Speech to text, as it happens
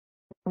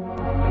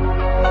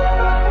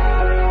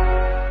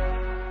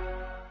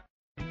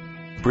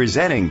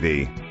Presenting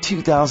the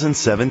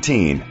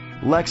 2017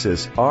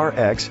 Lexus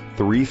RX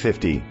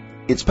 350.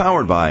 It's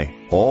powered by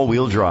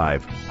all-wheel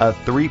drive, a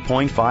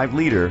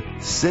 3.5-liter,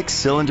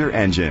 6-cylinder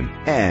engine,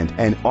 and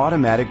an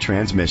automatic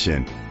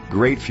transmission.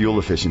 Great fuel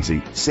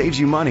efficiency saves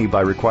you money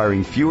by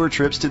requiring fewer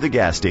trips to the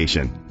gas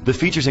station. The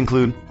features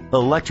include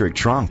electric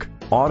trunk,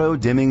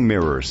 auto-dimming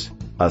mirrors,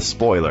 a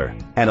spoiler,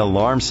 an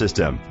alarm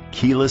system,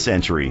 keyless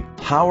entry,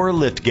 power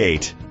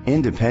liftgate,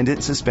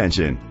 independent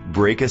suspension,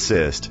 brake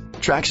assist,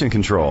 traction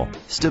control,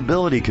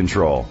 stability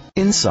control.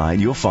 Inside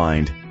you'll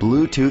find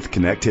Bluetooth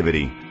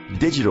connectivity,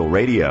 digital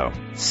radio,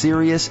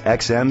 Sirius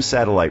XM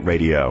satellite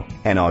radio,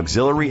 an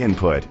auxiliary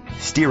input,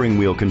 steering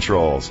wheel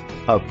controls,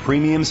 a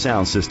premium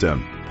sound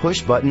system,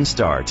 push button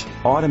start,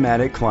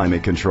 automatic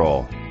climate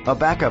control, a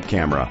backup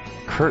camera,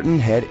 curtain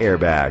head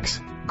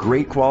airbags.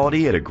 Great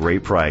quality at a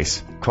great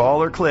price.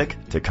 Call or click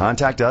to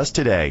contact us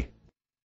today.